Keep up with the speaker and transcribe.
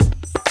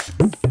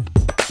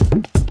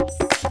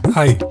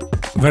Hi,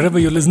 wherever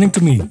you're listening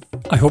to me,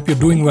 I hope you're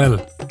doing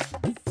well.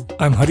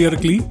 I'm Hari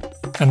Arakli,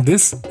 and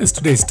this is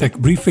today's Tech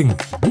Briefing.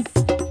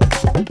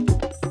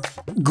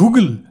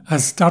 Google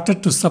has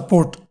started to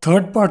support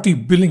third-party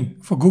billing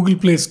for Google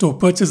Play Store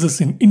purchases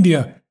in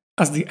India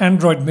as the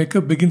Android maker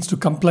begins to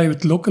comply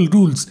with local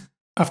rules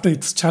after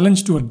its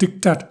challenge to a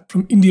diktat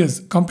from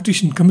India's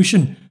Competition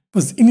Commission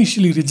was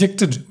initially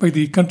rejected by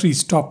the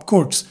country's top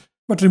courts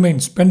but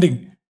remains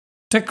pending,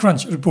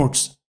 TechCrunch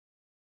reports.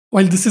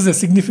 While this is a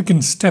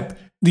significant step,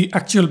 the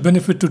actual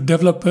benefit to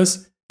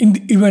developers in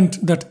the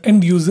event that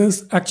end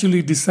users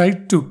actually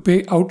decide to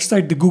pay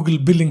outside the Google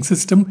billing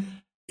system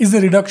is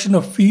a reduction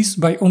of fees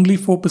by only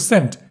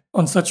 4%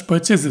 on such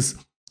purchases,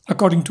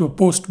 according to a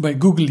post by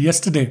Google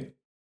yesterday.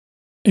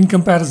 In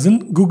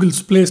comparison,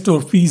 Google's Play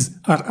Store fees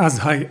are as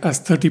high as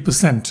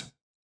 30%.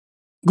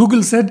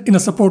 Google said in a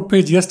support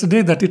page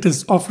yesterday that it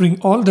is offering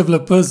all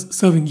developers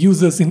serving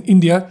users in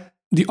India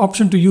the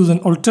option to use an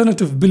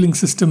alternative billing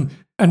system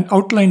and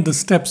outlined the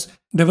steps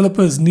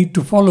developers need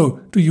to follow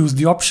to use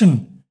the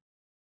option.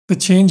 The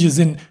change is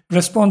in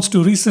response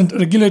to recent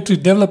regulatory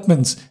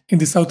developments in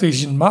the South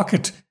Asian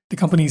market, the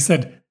company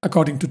said,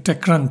 according to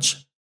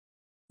TechCrunch.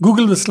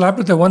 Google was slapped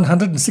with a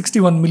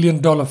 $161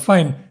 million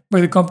fine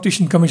by the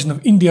Competition Commission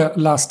of India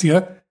last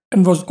year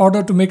and was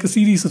ordered to make a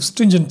series of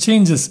stringent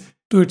changes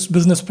to its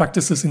business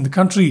practices in the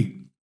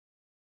country.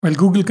 While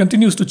Google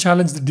continues to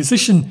challenge the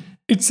decision,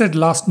 it said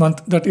last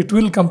month that it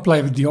will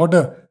comply with the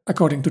order,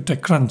 according to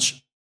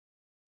TechCrunch.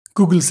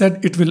 Google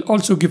said it will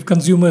also give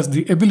consumers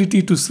the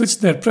ability to switch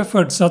their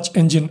preferred search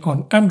engine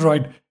on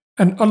Android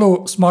and allow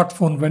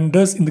smartphone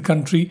vendors in the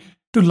country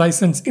to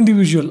license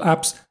individual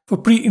apps for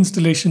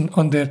pre-installation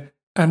on their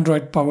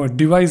Android-powered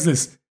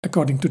devices,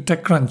 according to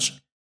TechCrunch.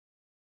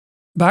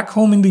 Back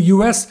home in the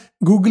US,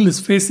 Google is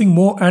facing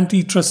more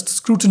antitrust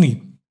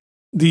scrutiny.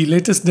 The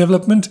latest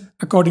development,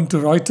 according to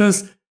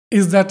Reuters,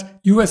 is that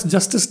US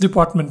Justice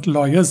Department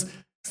lawyers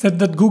said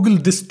that Google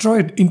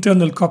destroyed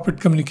internal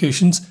corporate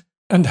communications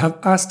and have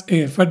asked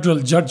a federal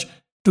judge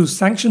to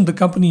sanction the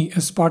company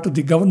as part of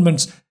the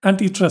government's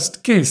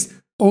antitrust case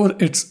over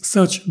its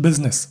search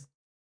business.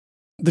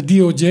 The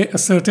DOJ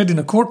asserted in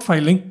a court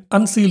filing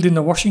unsealed in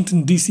a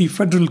Washington, D.C.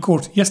 federal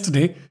court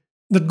yesterday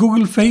that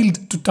Google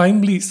failed to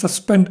timely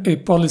suspend a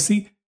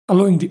policy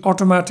allowing the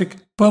automatic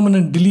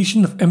permanent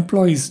deletion of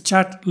employees'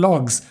 chat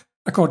logs,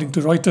 according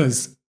to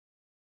Reuters.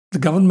 The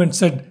government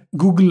said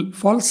Google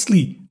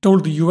falsely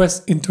told the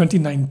US in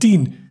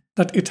 2019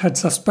 that it had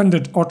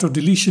suspended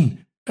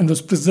auto-deletion and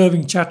was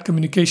preserving chat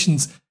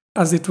communications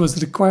as it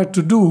was required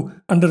to do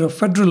under a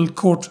federal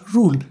court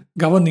rule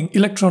governing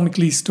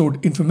electronically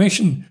stored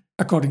information,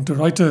 according to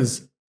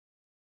Reuters.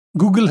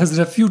 Google has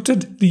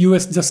refuted the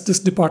US Justice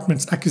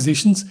Department's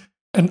accusations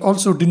and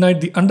also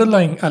denied the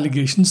underlying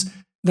allegations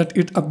that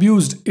it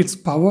abused its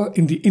power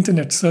in the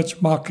internet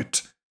search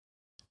market.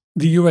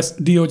 The US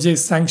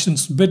DOJ's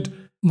sanctions bid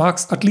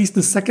marks at least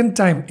the second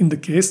time in the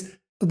case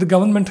that the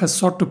government has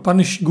sought to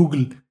punish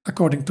Google,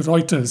 according to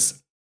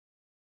Reuters.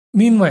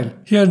 Meanwhile,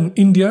 here in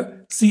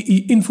India,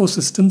 CE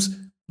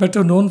Infosystems,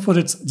 better known for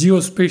its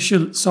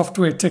geospatial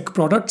software tech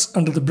products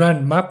under the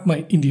brand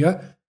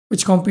MapMyIndia,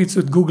 which competes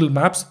with Google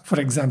Maps, for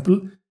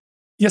example,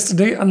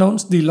 yesterday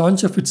announced the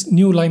launch of its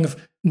new line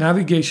of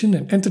navigation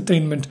and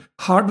entertainment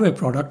hardware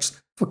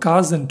products for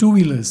cars and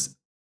two-wheelers.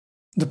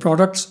 The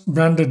products,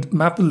 branded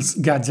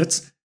Mappls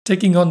Gadgets,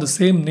 taking on the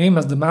same name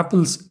as the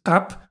Mappls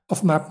app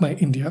of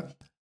MapMyIndia,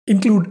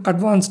 include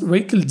advanced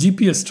vehicle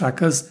GPS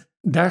trackers,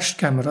 dash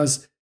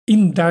cameras,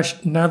 in-dash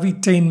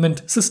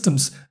navitainment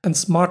systems, and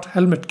smart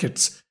helmet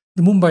kits,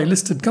 the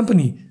Mumbai-listed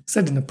company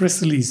said in a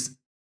press release.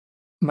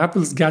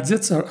 Mappls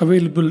Gadgets are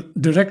available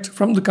direct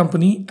from the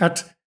company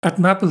at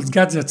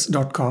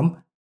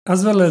mapplesgadgets.com,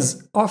 as well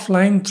as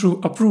offline through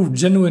approved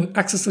genuine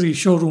accessory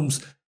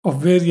showrooms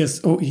of various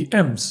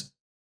OEMs.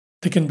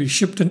 They can be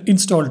shipped and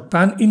installed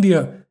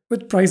pan-India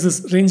with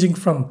prices ranging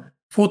from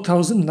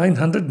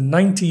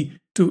 $4,990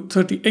 to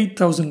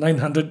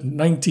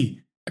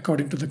 $38,990,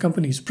 according to the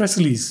company's press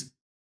release.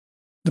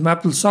 The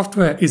Mappls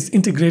software is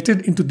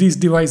integrated into these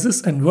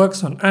devices and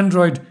works on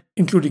Android,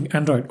 including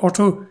Android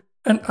Auto,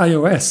 and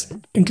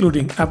iOS,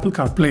 including Apple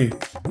CarPlay.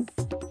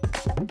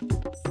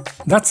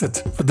 That's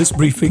it for this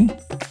briefing.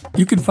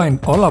 You can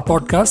find all our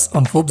podcasts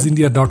on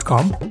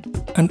ForbesIndia.com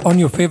and on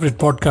your favorite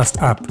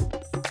podcast app.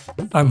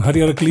 I'm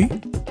Hari Arakli.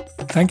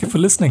 Thank you for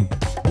listening.